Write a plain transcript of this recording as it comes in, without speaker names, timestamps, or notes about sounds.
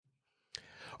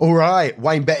All right,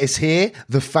 Wayne Bettis here,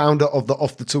 the founder of the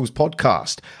Off the Tools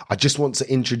podcast. I just want to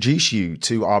introduce you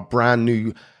to our brand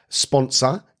new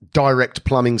sponsor,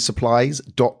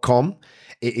 directplumbing.supplies.com.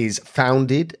 It is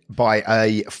founded by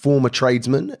a former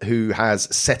tradesman who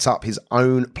has set up his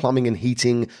own plumbing and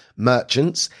heating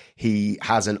merchants. He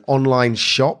has an online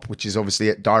shop, which is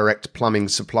obviously at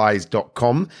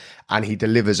directplumbing.supplies.com, and he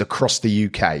delivers across the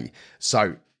UK.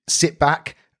 So sit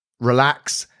back,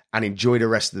 relax, and enjoy the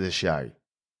rest of the show.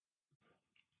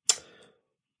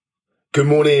 Good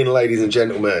morning, ladies and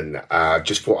gentlemen.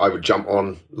 Just thought I would jump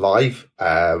on live.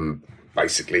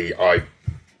 Basically, I've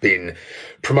been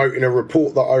promoting a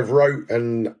report that I've wrote,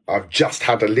 and I've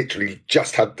literally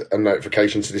just had a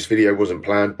notification. So this video wasn't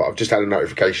planned, but I've just had a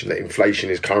notification that inflation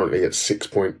is currently at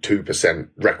 6.2%,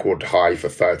 record high for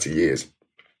 30 years.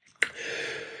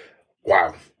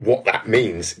 Wow. What that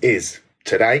means is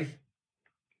today,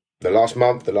 the last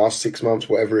month, the last 6 months,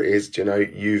 whatever it is,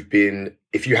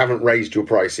 if you haven't raised your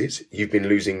prices, you've been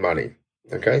losing money.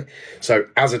 Okay. So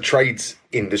as a trades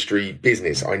industry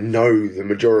business, I know the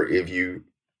majority of you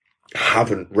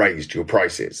haven't raised your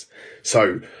prices.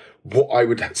 So what I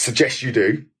would suggest you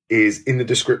do is in the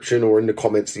description or in the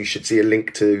comments, you should see a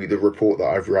link to the report that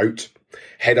I've wrote.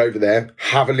 Head over there,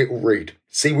 have a little read,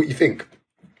 see what you think.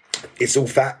 It's all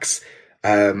facts.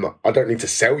 I don't need to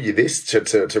sell you this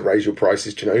to raise your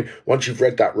prices. Once you've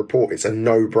read that report, it's a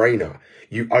no-brainer.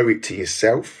 You owe it to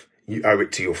yourself. You owe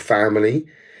it to your family,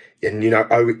 and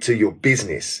owe it to your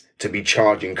business to be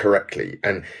charging correctly.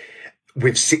 And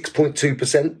with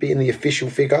 6.2% being the official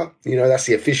figure, that's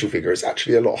the official figure. It's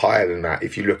actually a lot higher than that.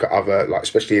 If you look at other,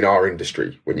 especially in our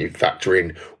industry, when you factor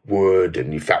in wood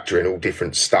and you factor in all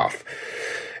different stuff,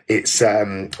 it's,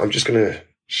 I'm just going to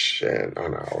share. Oh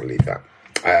no, I'll leave that.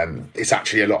 It's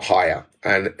actually a lot higher.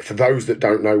 And for those that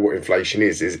don't know what inflation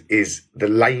is the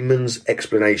layman's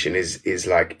explanation is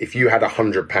like, if you had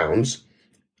 £100,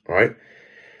 right,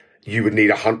 you would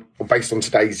need based on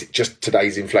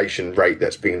today's inflation rate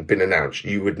that's been announced,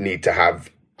 you would need to have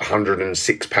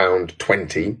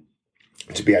 £106.20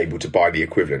 to be able to buy the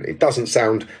equivalent. It doesn't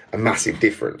sound a massive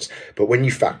difference, but when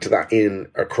you factor that in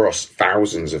across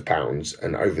thousands of pounds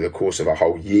and over the course of a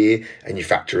whole year, and you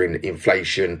factor in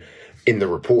inflation. In the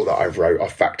report that I've wrote,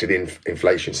 I've factored in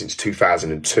inflation since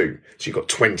 2002. So you've got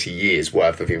 20 years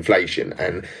worth of inflation.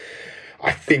 And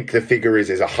I think the figure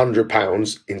is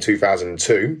 £100 in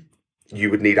 2002. You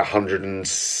would need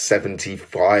 £175,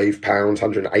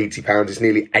 £180. It's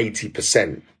nearly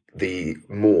 80% the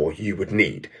more you would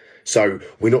need. So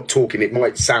we're not talking, it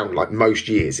might sound like most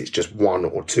years it's just 1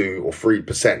 or 2 or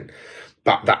 3%,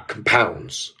 but that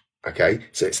compounds. Okay,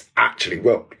 so it's actually,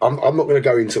 I'm not going to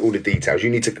go into all the details.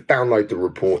 You need to download the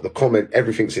report, the comment,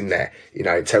 everything's in there.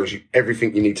 It tells you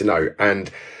everything you need to know. And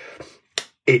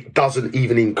it doesn't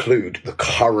even include the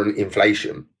current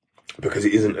inflation because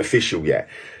it isn't official yet.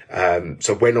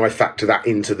 So when I factor that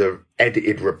into the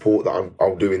edited report that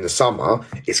I'll do in the summer,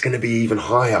 it's going to be even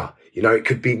higher. It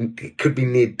could be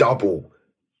nearly double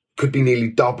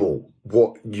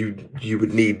what you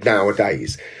would need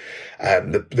nowadays.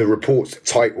 The report's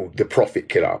titled The Profit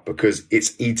Killer because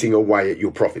it's eating away at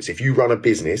your profits. If you run a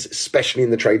business, especially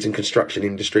in the trades and construction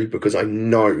industry, because I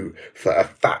know for a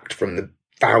fact from the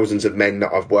thousands of men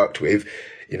that I've worked with,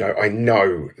 I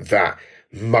know that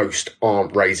most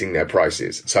aren't raising their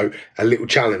prices. So a little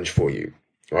challenge for you,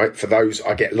 right? For those,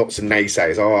 I get lots of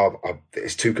naysayers.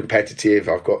 It's too competitive.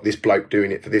 I've got this bloke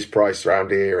doing it for this price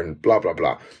around here and blah, blah,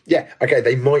 blah. Yeah. Okay.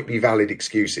 They might be valid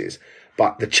excuses,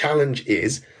 but the challenge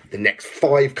is the next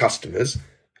 5 customers,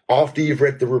 after you've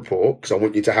read the report, because I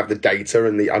want you to have the data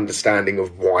and the understanding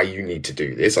of why you need to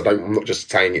do this. I'm not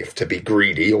just saying it to be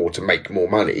greedy or to make more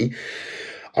money.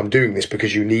 I'm doing this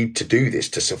because you need to do this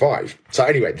to survive. So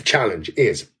anyway, the challenge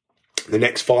is the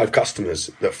next 5 customers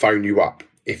that phone you up.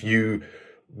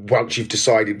 Once you've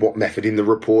decided what method in the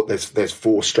report, there's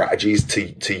 4 strategies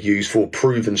to use, 4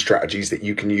 proven strategies that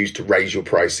you can use to raise your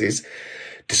prices.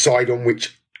 Decide on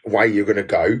which way you're going to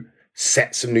go.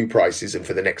 Set some new prices, and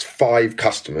for the next 5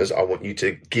 customers, I want you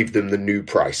to give them the new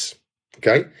price,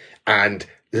 okay? And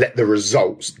let the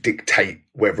results dictate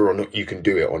whether or not you can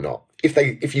do it or not.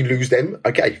 If you lose them,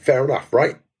 okay, fair enough,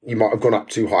 right? You might have gone up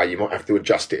too high. You might have to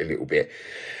adjust it a little bit.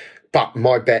 But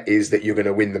my bet is that you're going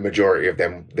to win the majority of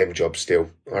them jobs still,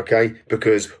 okay?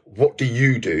 Because what do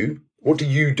you do? What do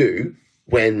you do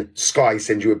when Sky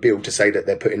sends you a bill to say that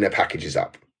they're putting their packages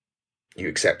up? You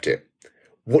accept it.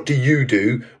 What do you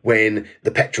do when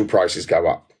the petrol prices go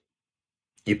up?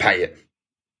 You pay it.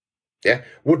 Yeah.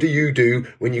 What do you do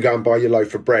when you go and buy your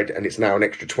loaf of bread and it's now an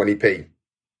extra 20p?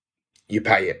 You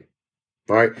pay it.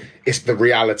 Right? It's the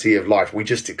reality of life. We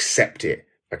just accept it.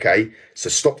 Okay. So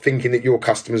stop thinking that your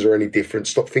customers are any different.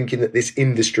 Stop thinking that this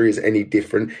industry is any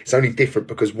different. It's only different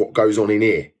because what goes on in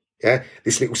here. Yeah.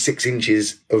 This little 6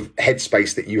 inches of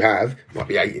headspace that you have, might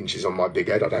be 8 inches on my big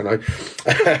head. I don't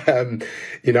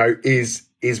know. Is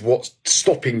what's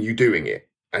stopping you doing it.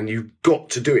 And you've got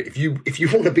to do it. If you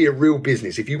want to be a real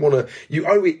business, you owe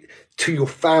it to your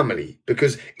family,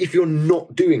 because if you're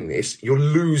not doing this, you're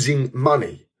losing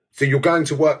money. So you're going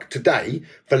to work today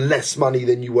for less money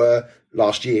than you were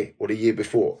last year or the year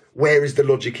before. Where is the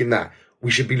logic in that?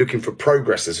 We should be looking for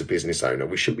progress as a business owner.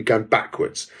 We shouldn't be going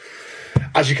backwards.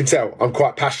 As you can tell, I'm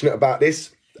quite passionate about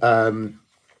this.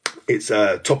 It's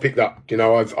a topic that,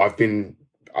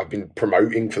 I've been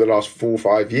promoting for the last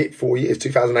 4 years.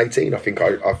 2018, I think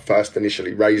I first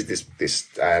initially raised this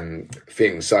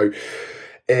thing. So,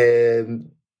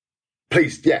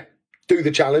 please, do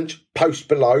the challenge, post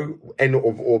below, and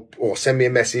or send me a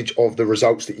message of the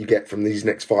results that you get from these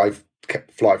next five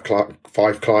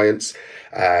clients.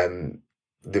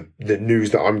 The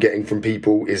news that I'm getting from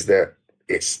people is that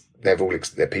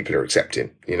their people are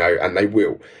accepting, and they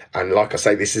will. And like I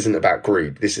say, this isn't about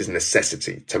greed. This is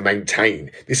necessity to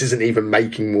maintain. This isn't even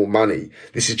making more money.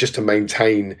 This is just to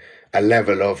maintain a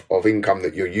level of income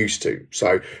that you're used to.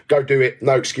 So go do it.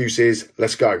 No excuses.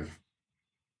 Let's go.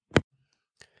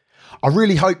 I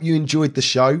really hope you enjoyed the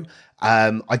show.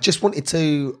 I just wanted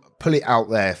to pull it out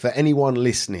there for anyone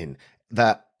listening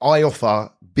that I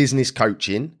offer business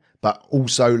coaching, but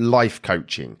also life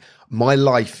coaching. My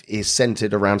life is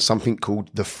centered around something called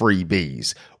the 3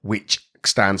 Bs, which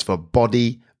stands for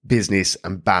body, business,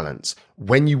 and balance.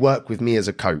 When you work with me as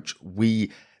a coach,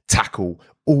 we tackle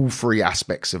all 3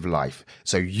 aspects of life.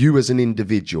 So you as an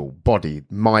individual, body,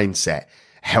 mindset,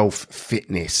 health,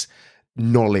 fitness,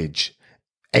 knowledge,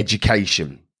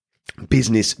 education.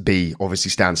 Business B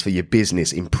obviously stands for your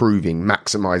business, improving,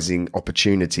 maximizing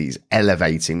opportunities,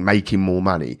 elevating, making more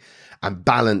money. And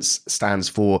balance stands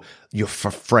for your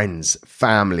friends,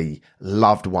 family,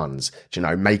 loved ones,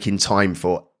 making time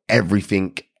for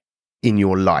everything in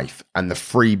your life. And the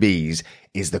 3 Bs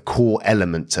is the core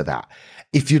element to that.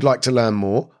 If you'd like to learn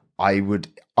more, I would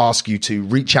ask you to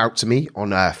reach out to me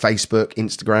on Facebook,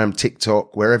 Instagram,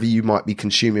 TikTok, wherever you might be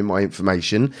consuming my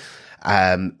information.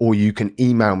 Or you can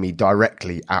email me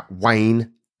directly at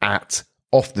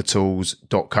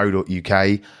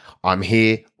wayne@offthetools.co.uk. I'm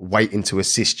here waiting to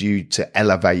assist you to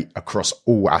elevate across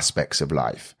all aspects of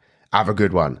life. Have a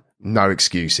good one. No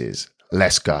excuses.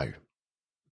 Let's go.